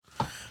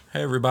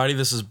Hey everybody,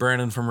 this is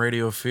Brandon from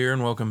Radio Fear,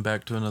 and welcome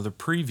back to another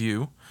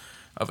preview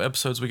of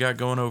episodes we got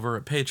going over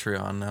at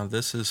Patreon. Now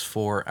this is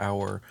for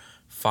our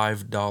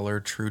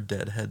 $5 True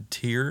Deadhead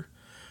tier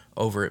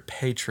over at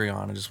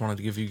Patreon. I just wanted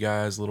to give you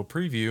guys a little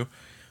preview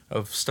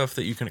of stuff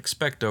that you can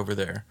expect over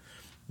there.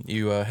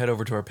 You head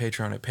over to our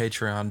Patreon at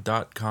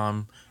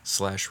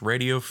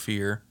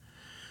patreon.com/radiofear.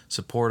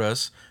 Support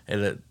us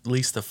at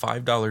least the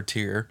 $5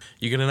 tier.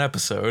 You get an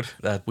episode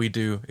that we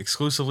do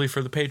exclusively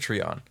for the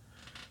Patreon.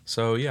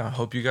 So yeah, I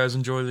hope you guys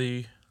enjoy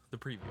the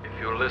preview. If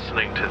you're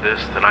listening to this,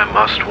 then I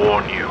must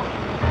warn you.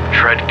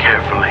 Tread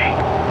carefully,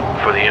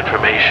 for the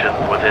information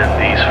within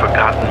these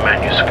forgotten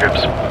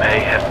manuscripts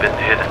may have been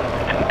hidden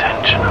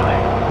intentionally.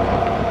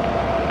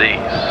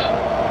 These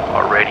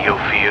are Radio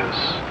Fear's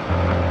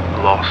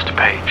Lost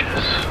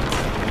Pages.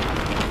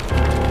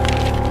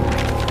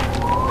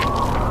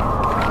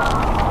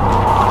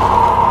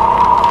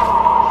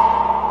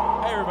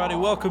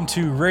 Welcome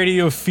to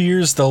Radio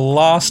Fear's The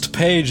Lost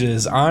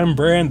Pages. I'm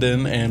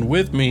Brandon, and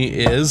with me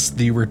is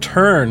the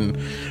return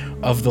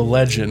of the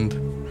legend,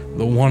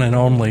 the one and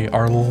only,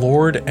 our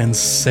Lord and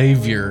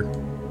Savior,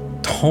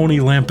 Tony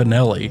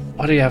Lampanelli.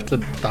 Why do you have to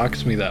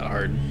dox me that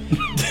hard?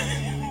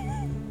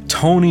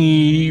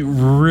 Tony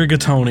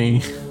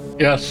Rigatoni.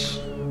 Yes,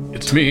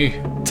 it's me.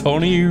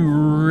 Tony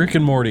Rick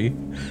and Morty.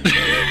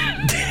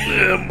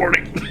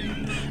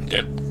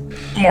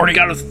 Morty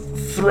gotta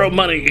throw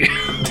money.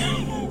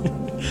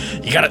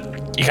 You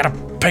gotta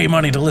pay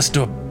money to listen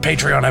to a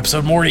Patreon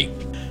episode, Morty.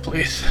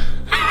 Please.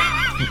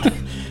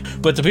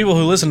 But the people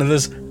who listen to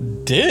this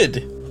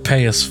did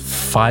pay us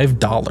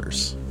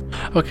 $5.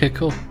 Okay,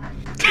 cool.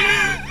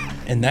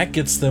 And that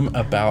gets them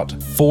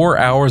about 4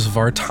 hours of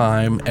our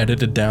time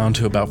edited down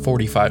to about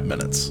 45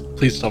 minutes.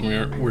 Please tell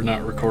me we're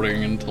not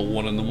recording until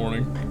 1 in the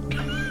morning.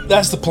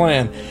 That's the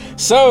plan.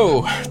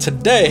 So,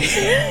 today...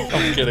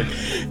 I'm kidding.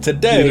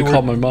 Today... I'm gonna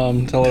call my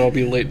mom, tell her I'll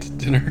be late to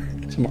dinner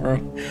tomorrow.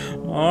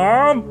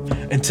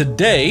 And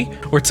today,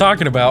 we're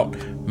talking about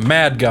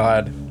Mad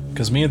God.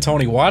 Because me and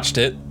Tony watched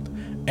it,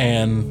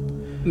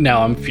 and...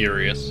 Now I'm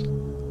furious.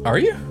 Are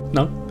you?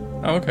 No.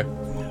 Oh, okay.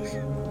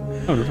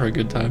 I'm having a very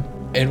good time.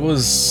 It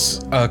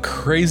was a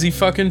crazy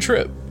fucking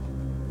trip.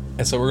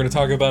 And so we're going to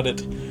talk about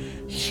it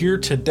here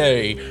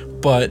today.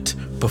 But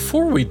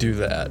before we do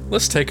that,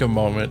 let's take a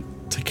moment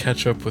to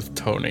catch up with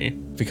Tony,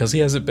 because he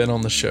hasn't been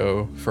on the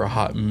show for a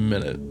hot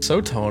minute.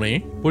 So Tony,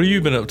 what have you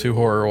been up to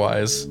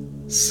horror-wise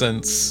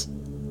since,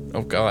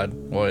 oh god,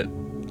 what?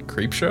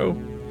 Creepshow?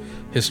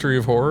 History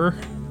of Horror?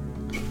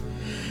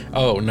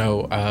 Oh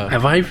no.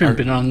 Have I even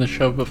been on the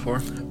show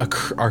before?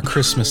 Our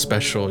Christmas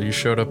special, you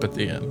showed up at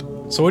the end.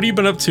 So what have you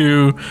been up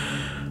to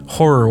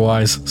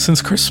horror-wise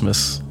since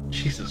Christmas?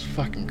 Jesus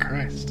fucking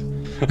Christ.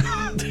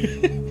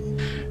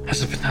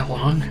 Has it been that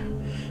long?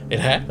 It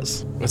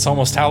has. It's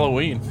almost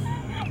Halloween.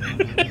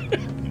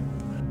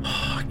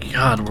 Oh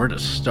god, where to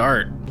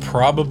start?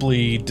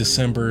 Probably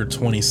December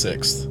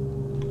 26th.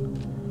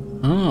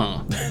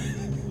 Oh.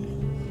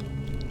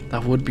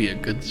 That would be a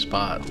good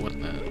spot,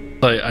 wouldn't it?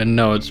 I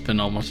know it's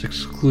been almost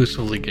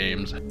exclusively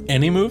games.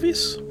 Any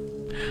movies?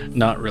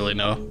 Not really,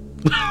 no.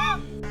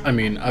 I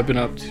mean, I've been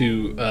up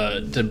to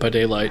Dead by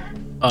Daylight.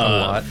 A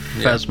lot.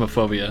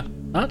 Phasmophobia.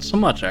 Not so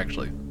much,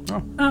 actually.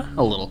 Oh.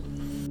 A little.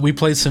 We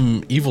played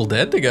some Evil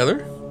Dead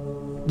together.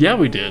 Yeah,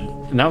 we did.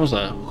 And that was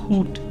a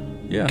hoot.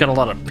 Yeah. Got a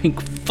lot of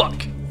pink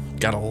fuck.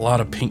 Got a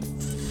lot of pink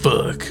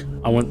fuck.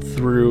 I went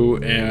through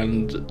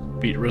and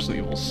beat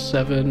Resident Evil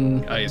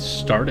 7. I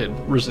started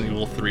Resident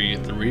Evil 3,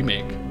 the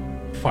remake,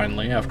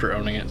 finally, after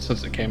owning it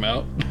since it came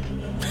out.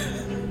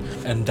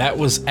 And that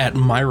was at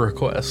my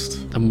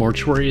request. The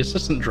Mortuary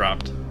Assistant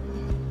dropped.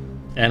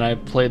 And I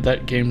played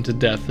that game to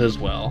death as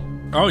well.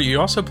 Oh, you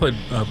also played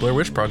Blair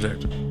Witch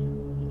Project.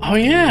 Oh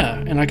yeah,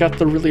 and I got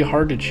the really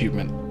hard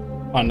achievement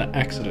on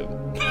accident.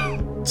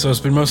 So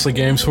it's been mostly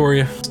games for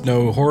you?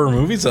 No horror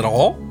movies at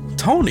all?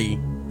 Tony,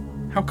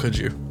 how could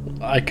you?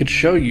 I could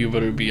show you,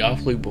 but it would be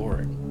awfully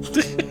boring.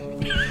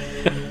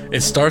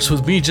 It starts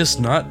with me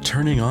just not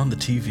turning on the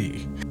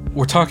TV.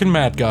 We're talking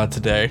Mad God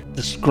today.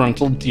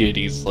 Disgruntled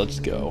deities, let's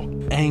go.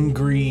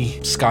 Angry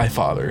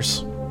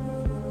Skyfathers.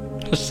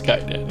 Sky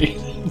Daddy.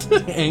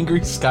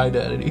 Angry Sky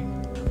Daddy.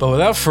 But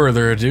without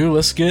further ado,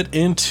 let's get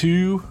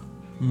into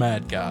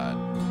Mad God.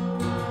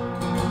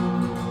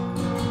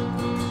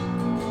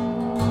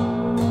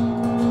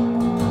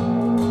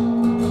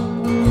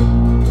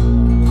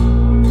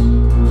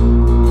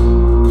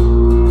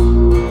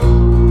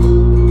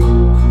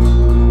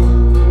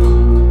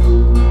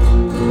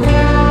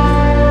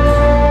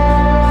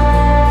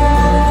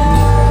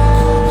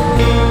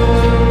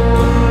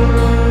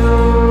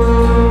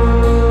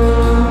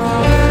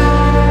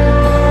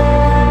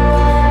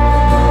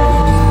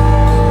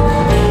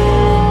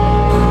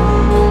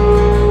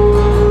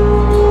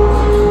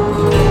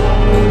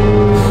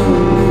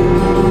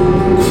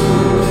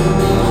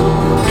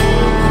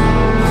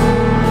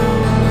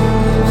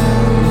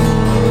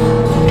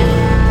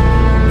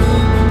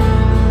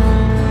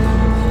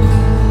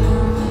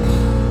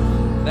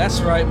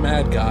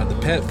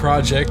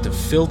 project of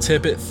Phil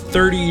Tippett,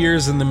 30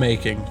 years in the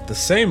making. The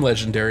same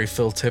legendary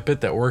Phil Tippett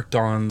that worked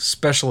on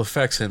special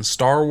effects in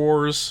Star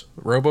Wars,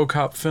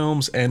 RoboCop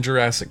films, and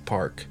Jurassic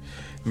Park.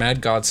 Mad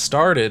God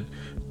started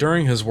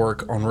during his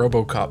work on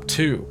RoboCop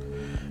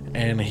 2,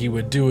 and he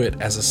would do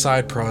it as a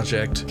side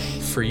project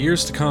for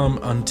years to come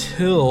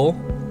until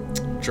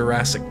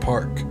Jurassic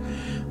Park.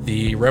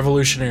 The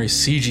revolutionary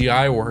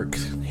CGI work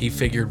he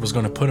figured was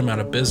going to put him out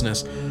of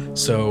business,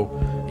 so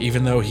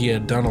even though he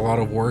had done a lot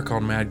of work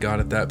on Mad God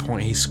at that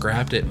point, he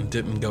scrapped it and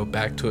didn't go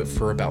back to it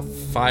for about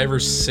 5 or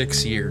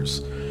 6 years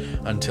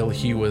until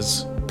he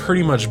was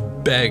pretty much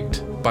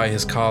begged by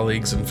his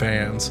colleagues and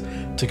fans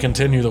to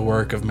continue the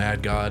work of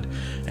Mad God,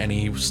 and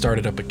he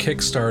started up a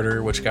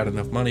Kickstarter which got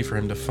enough money for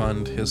him to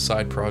fund his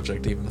side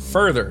project even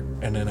further.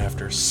 And then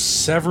after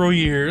several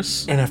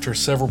years and after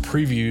several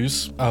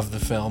previews of the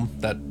film,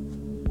 that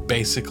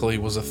basically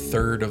was a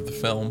third of the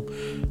film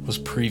was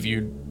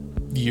previewed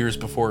years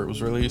before it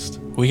was released,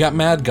 we got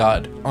Mad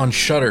God on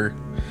Shudder,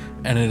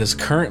 and it is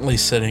currently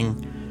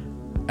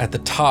sitting at the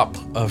top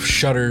of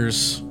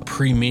Shudder's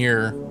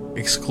premiere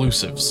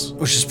exclusives,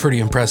 which is pretty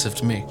impressive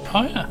to me.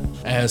 Oh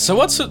yeah. So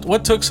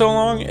what took so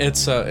long?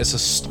 It's a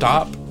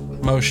stop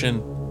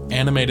motion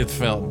animated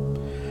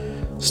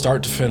film,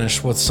 start to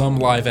finish, with some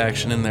live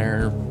action in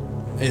there.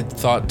 It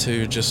thought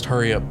to just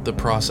hurry up the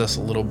process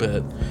a little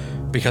bit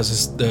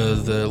because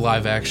the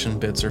live action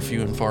bits are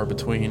few and far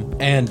between.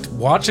 And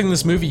watching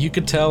this movie, you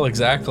could tell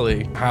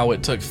exactly how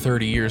it took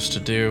 30 years to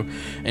do.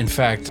 In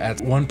fact, at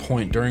one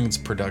point during its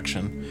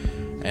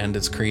production and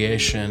its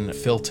creation,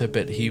 Phil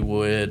Tippett, he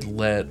would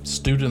let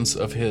students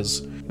of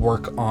his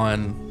work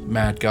on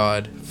Mad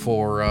God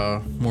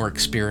for more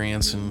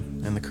experience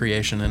in the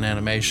creation and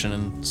animation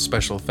and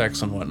special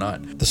effects and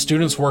whatnot. The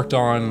students worked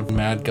on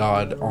Mad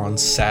God on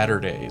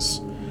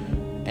Saturdays,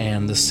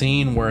 and the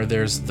scene where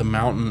there's the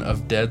mountain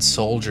of dead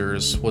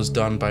soldiers was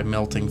done by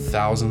melting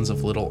thousands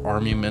of little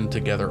army men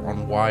together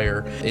on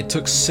wire. It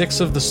took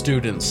 6 of the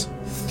students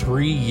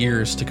 3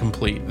 years to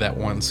complete that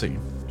one scene.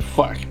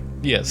 Fuck.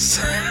 Yes.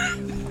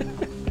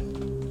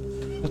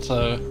 That's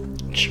a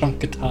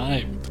chunk of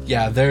time.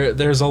 Yeah,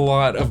 there's a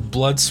lot of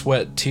blood,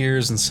 sweat,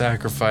 tears, and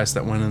sacrifice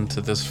that went into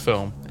this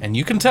film. And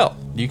you can tell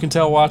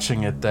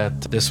watching it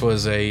that this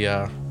was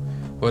a,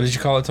 what did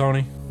you call it,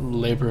 Tony?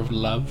 Labor of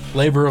love.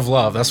 Labor of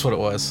love, that's what it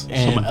was.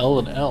 And some L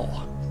and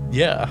L.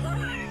 yeah.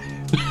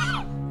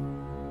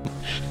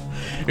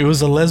 It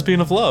was a lesbian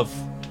of love.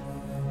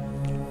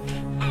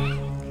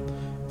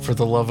 For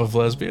the love of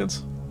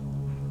lesbians.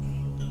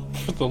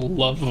 For the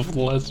love of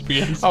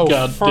lesbians. Oh,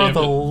 God for damn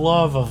the it.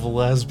 love of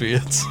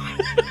lesbians.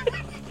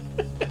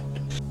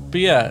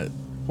 But yeah,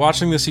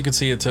 watching this, you can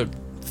see it took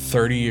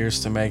 30 years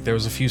to make. There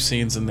was a few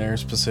scenes in there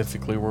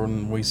specifically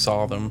when we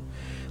saw them,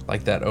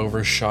 like that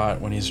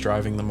overshot when he's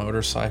driving the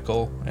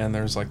motorcycle, and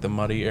there's like the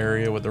muddy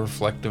area with the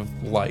reflective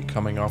light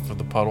coming off of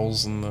the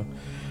puddles and the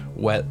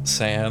wet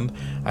sand.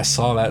 I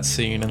saw that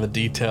scene and the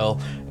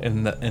detail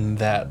in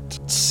that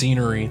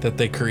scenery that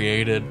they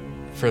created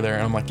for there,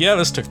 and I'm like, yeah,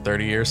 this took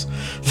 30 years.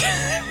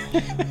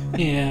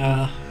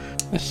 Yeah.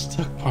 This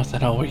took more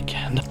than a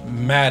weekend.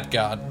 Mad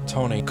God,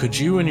 Tony, could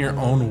you in your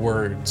own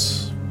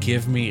words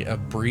give me a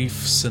brief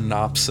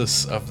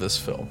synopsis of this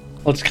film?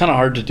 Well, it's kind of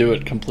hard to do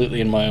it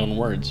completely in my own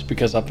words,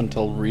 because up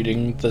until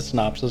reading the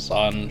synopsis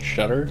on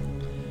Shudder,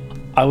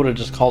 I would have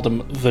just called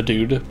him the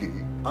dude.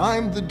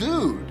 I'm the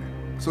dude.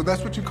 So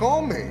that's what you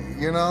call me,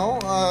 you know?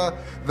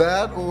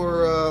 That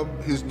or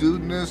his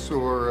dudeness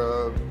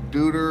or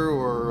duder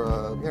or,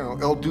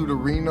 El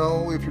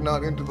Duderino if you're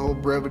not into the whole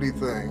brevity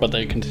thing. But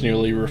they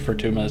continually refer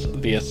to him as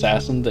the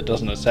assassin that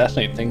doesn't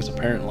assassinate things,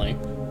 apparently.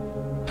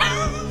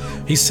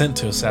 He's sent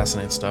to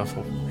assassinate stuff.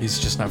 He's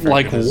just not very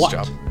Like good at his what?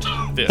 job.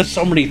 There's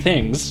so many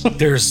things.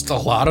 There's a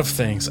lot of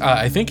things.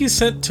 I think he's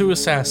sent to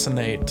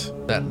assassinate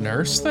that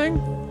nurse thing?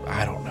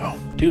 I don't know.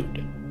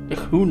 Dude,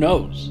 who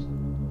knows?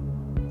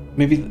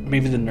 Maybe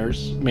the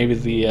nurse, maybe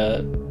the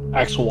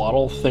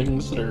axolotl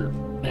things that are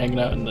hanging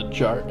out in the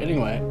jar.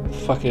 Anyway,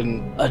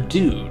 fucking a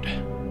dude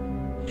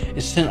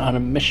is sent on a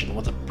mission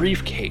with a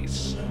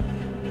briefcase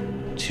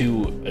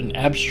to an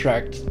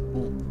abstract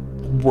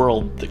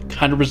world that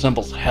kind of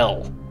resembles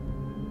hell,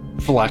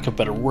 for lack of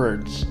better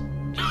words.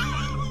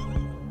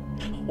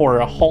 Or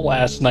a whole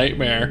ass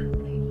nightmare.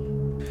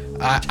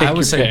 I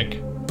would say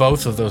pick.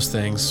 both of those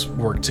things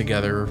work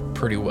together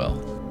pretty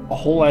well. A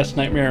whole ass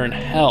nightmare in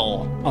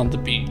hell on the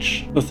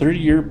beach. The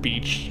 30-year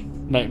beach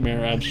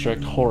nightmare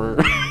abstract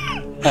horror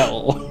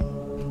hell.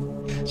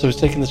 So he's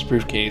taking this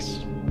briefcase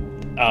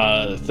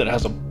that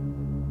has a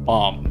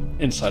bomb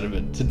inside of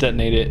it to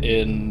detonate it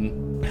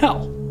in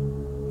hell.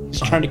 He's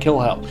trying to kill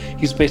hell.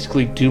 He's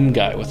basically Doom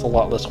Guy with a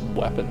lot less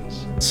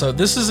weapons. So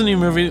this is a new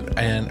movie,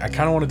 and I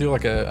kind of want to do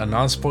like a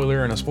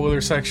non-spoiler and a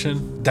spoiler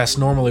section. That's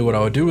normally what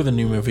I would do with a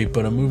new movie,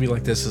 but a movie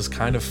like this is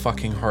kind of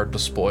fucking hard to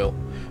spoil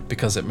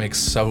because it makes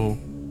so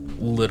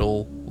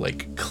little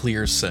like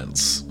clear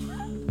sense.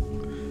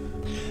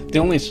 The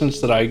only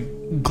sense that I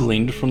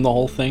gleaned from the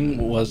whole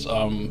thing was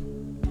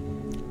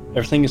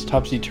everything is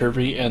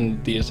topsy-turvy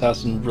and the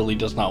assassin really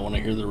does not want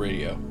to hear the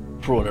radio.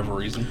 for whatever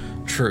reason.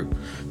 True.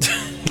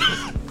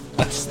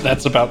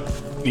 That's about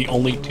the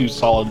only two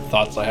solid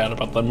thoughts I had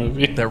about that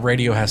movie. That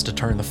radio has to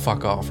turn the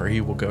fuck off or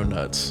he will go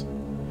nuts.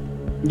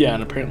 Yeah,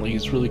 and apparently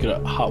he's really good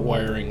at hot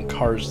wiring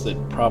cars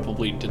that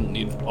probably didn't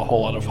need a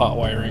whole lot of hot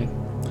wiring.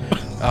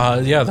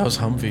 Yeah, those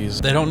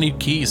Humvees. They don't need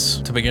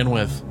keys to begin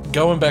with.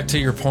 Going back to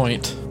your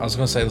point, I was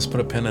going to say let's put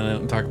a pin in it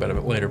and talk about it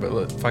a bit later,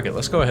 but fuck it,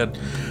 let's go ahead.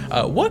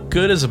 What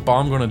good is a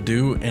bomb going to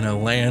do in a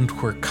land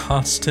where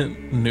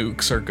constant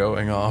nukes are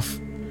going off?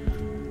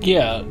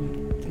 Yeah,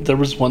 there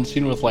was one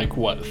scene with, like,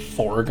 what,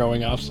 4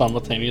 going off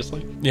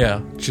simultaneously?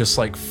 Yeah, just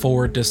like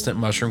 4 distant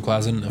mushroom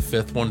clouds and a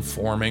 5th one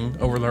forming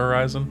over the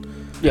horizon.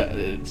 Yeah,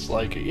 it's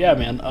like, yeah,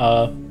 man,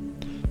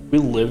 we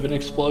live in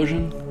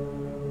explosion.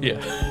 Yeah.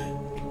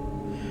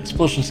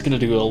 Explosion's gonna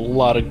do a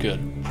lot of good,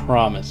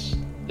 promise.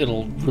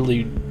 It'll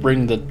really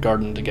bring the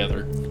garden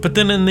together. But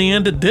then in the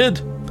end it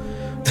did.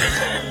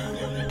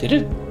 Did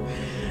it?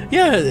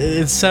 Yeah,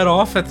 it set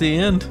off at the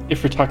end.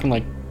 If you're talking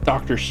like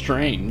Doctor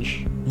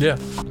Strange, Yeah.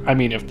 I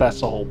mean, if that's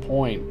the whole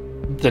point,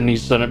 then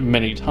he's done it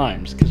many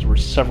times, because there were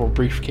several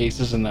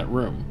briefcases in that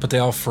room. But they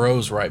all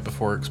froze right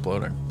before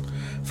exploding.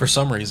 For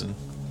some reason.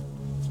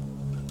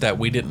 That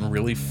we didn't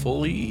really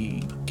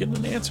fully get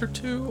an answer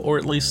to. Or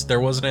at least there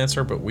was an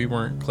answer, but we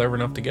weren't clever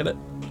enough to get it.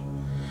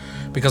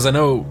 Because I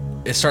know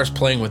it starts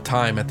playing with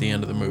time at the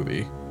end of the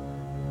movie.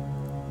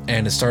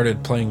 And it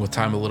started playing with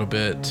time a little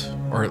bit,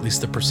 or at least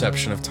the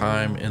perception of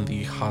time in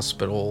the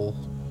hospital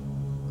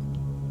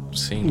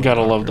scene. You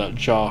gotta love that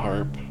jaw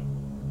harp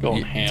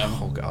going Yeah. ham.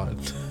 Oh god.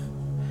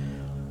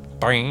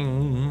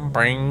 Bring,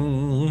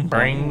 bring,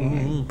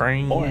 bring,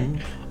 bring. Boy,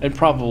 it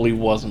probably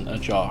wasn't a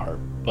jaw harp,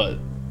 but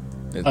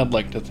I'd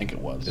like to think it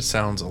It was.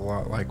 sounds a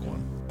lot like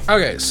one.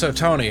 Okay, so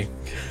Tony,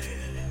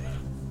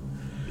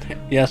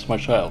 Yes, my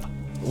child.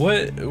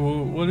 what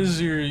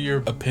is your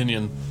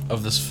opinion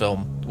of this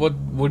film?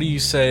 What do you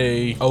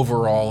say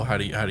overall? How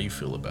do you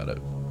feel about it?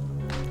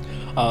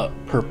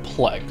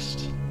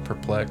 Perplexed.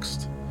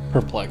 Perplexed.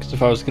 Perplexed.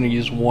 If I was gonna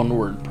use one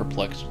word,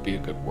 perplexed would be a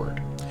good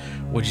word.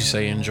 Would you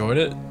say you enjoyed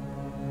it?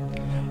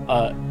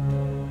 I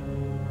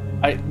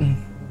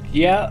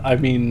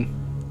mean,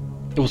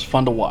 it was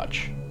fun to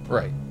watch.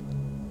 Right.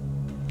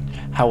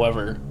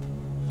 However,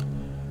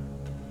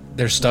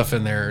 There's stuff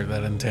in there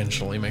that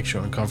intentionally makes you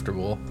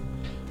uncomfortable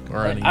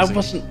or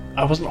uneasy.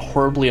 I wasn't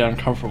horribly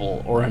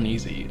uncomfortable or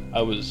uneasy.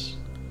 I was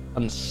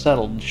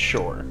unsettled,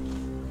 sure.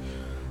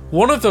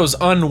 One of those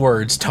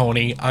unwords,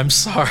 Tony. I'm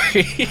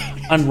sorry.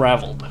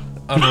 Unraveled.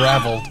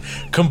 Unraveled.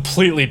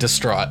 Completely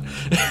distraught.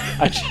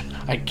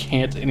 I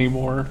can't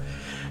anymore.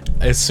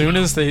 As soon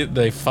as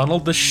they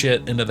funneled the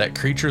shit into that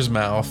creature's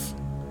mouth,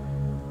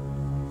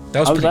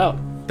 that was I was pretty,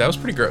 out. That was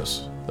pretty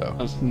gross, though.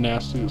 That's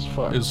nasty as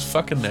fuck. It was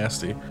fucking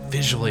nasty.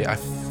 Visually, I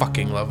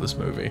fucking love this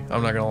movie.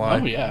 I'm not gonna lie.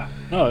 Oh yeah.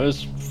 No, it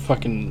was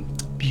fucking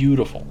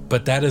beautiful.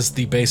 But that is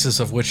the basis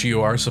of which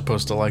you are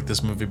supposed to like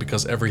this movie,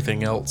 because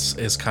everything else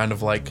is kind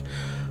of like,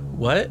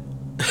 what?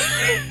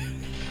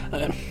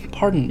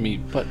 Pardon me,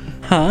 but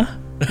huh?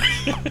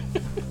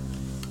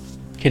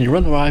 Can you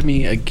run by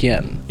me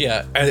again?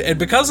 Yeah, and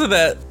because of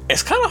that,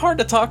 it's kind of hard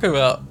to talk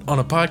about on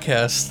a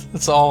podcast.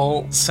 It's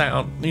all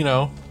sound,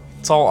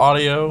 it's all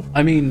audio.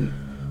 I mean,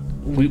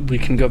 we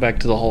can go back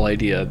to the whole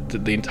idea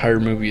that the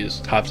entire movie is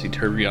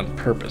topsy-turvy on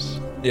purpose.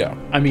 Yeah.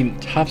 I mean,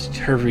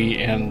 topsy-turvy,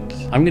 and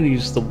I'm going to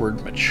use the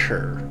word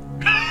mature.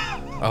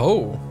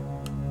 Oh.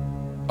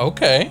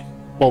 Okay.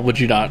 Well, would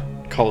you not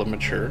call it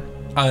mature?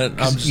 I'm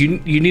just, You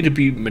need to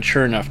be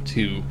mature enough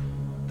to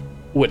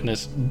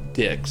witness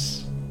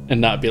dicks and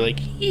not be like,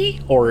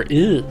 he or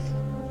is.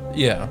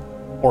 yeah.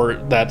 Or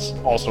that's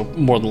also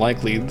more than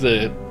likely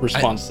the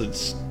response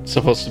that's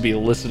supposed to be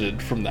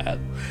elicited from that.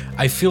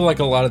 I feel like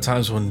a lot of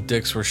times when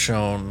dicks were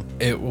shown,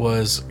 it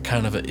was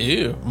kind of a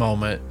ew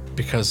moment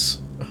because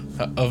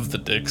of the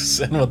dicks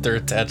and what they're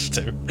attached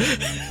to.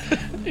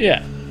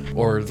 Yeah.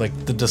 Or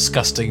like the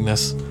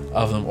disgustingness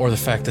of them, or the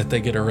fact that they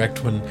get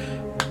erect when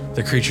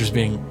the creature's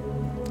being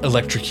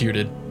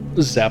electrocuted.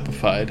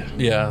 Zappified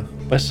Yeah.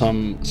 by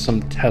some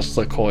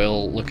Tesla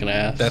coil looking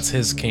ass. That's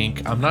his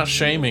kink. I'm not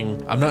shaming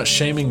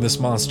this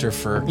monster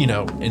for,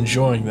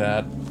 enjoying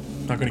that.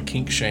 I'm not gonna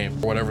kink shame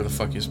or whatever the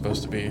fuck you're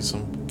supposed to be,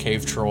 some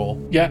cave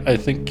troll. Yeah, I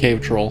think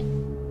cave troll.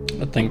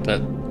 I think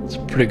that's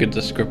a pretty good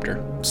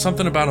descriptor.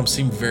 Something about him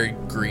seemed very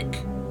Greek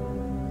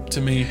to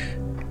me.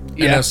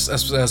 Yeah. And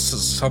that's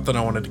something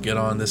I wanted to get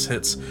on. This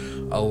hits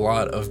a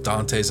lot of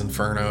Dante's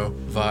Inferno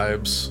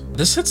vibes.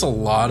 This hits a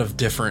lot of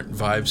different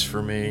vibes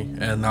for me,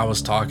 and I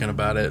was talking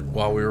about it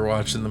while we were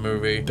watching the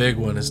movie. Big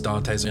one is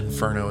Dante's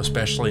Inferno,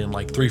 especially in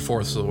like 3/4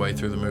 of the way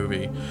through the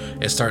movie.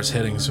 It starts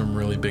hitting some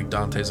really big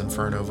Dante's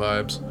Inferno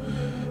vibes.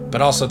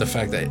 But also the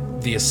fact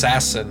that the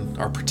assassin,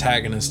 our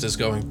protagonist, is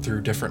going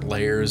through different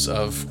layers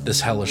of this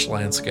hellish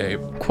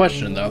landscape.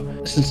 Question though,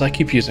 since I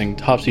keep using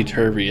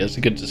topsy-turvy as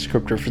a good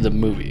descriptor for the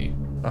movie,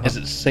 Is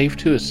it safe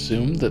to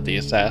assume that the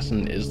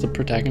assassin is the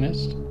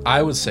protagonist?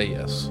 I would say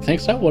yes. Think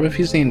so? What if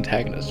he's the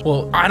antagonist?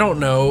 Well, I don't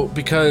know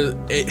because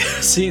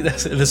see,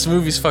 this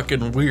movie's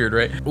fucking weird,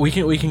 right? We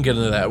can get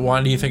into that.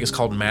 Why do you think it's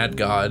called Mad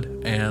God?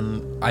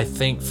 And I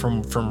think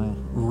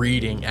from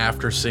reading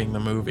after seeing the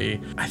movie,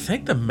 I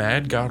think the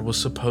Mad God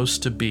was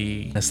supposed to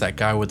be it's that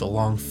guy with the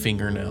long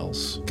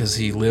fingernails because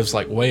he lives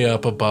like way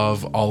up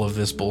above all of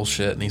this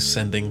bullshit and he's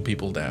sending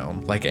people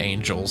down like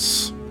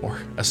angels or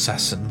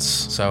assassins.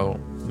 So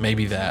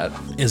maybe that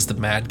is the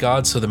Mad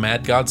God. So the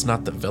Mad God's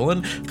not the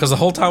villain? Because the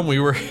whole time it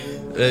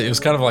was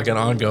kind of like an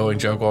ongoing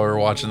joke while we were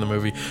watching the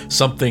movie.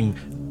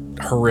 Something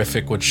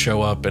horrific would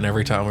show up, and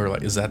every time we were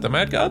like, is that the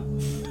Mad God?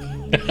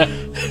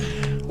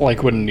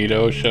 Like when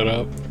Nito showed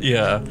up?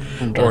 Yeah.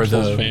 From Dark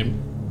Souls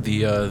fame.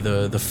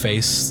 The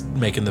face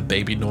making the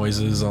baby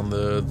noises on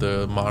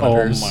the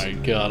monitors. Oh my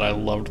god, I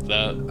loved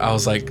that. I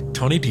was like,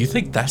 Tony, do you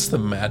think that's the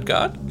Mad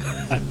God?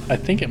 I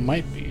think it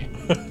might be.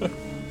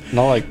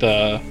 Not like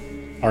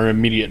our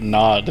immediate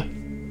nod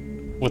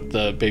with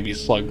the baby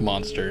slug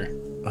monster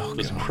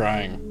was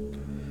crying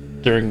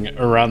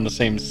around the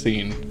same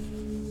scene.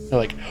 They're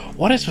like,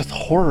 what is with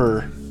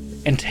horror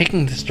and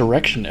taking this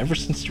direction ever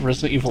since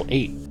Resident Evil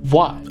 8?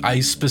 Why?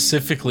 I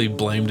specifically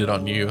blamed it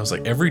on you. I was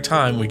like, every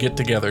time we get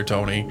together,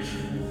 Tony,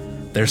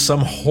 there's some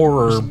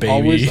horror baby.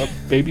 Always a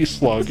baby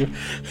slug. And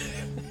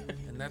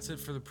that's it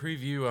for the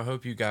preview. I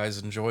hope you guys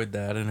enjoyed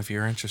that. And if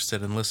you're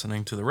interested in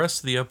listening to the rest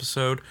of the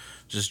episode,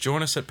 just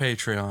join us at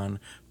Patreon,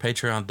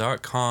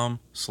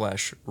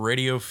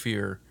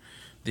 patreon.com/radiofear.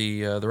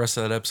 The rest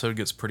of that episode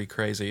gets pretty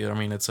crazy. I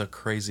mean, it's a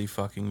crazy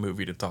fucking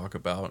movie to talk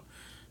about.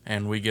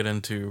 And we get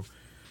into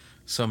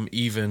some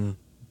even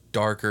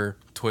darker,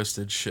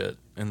 twisted shit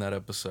in that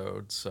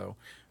episode. So,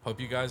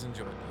 hope you guys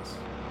enjoyed this.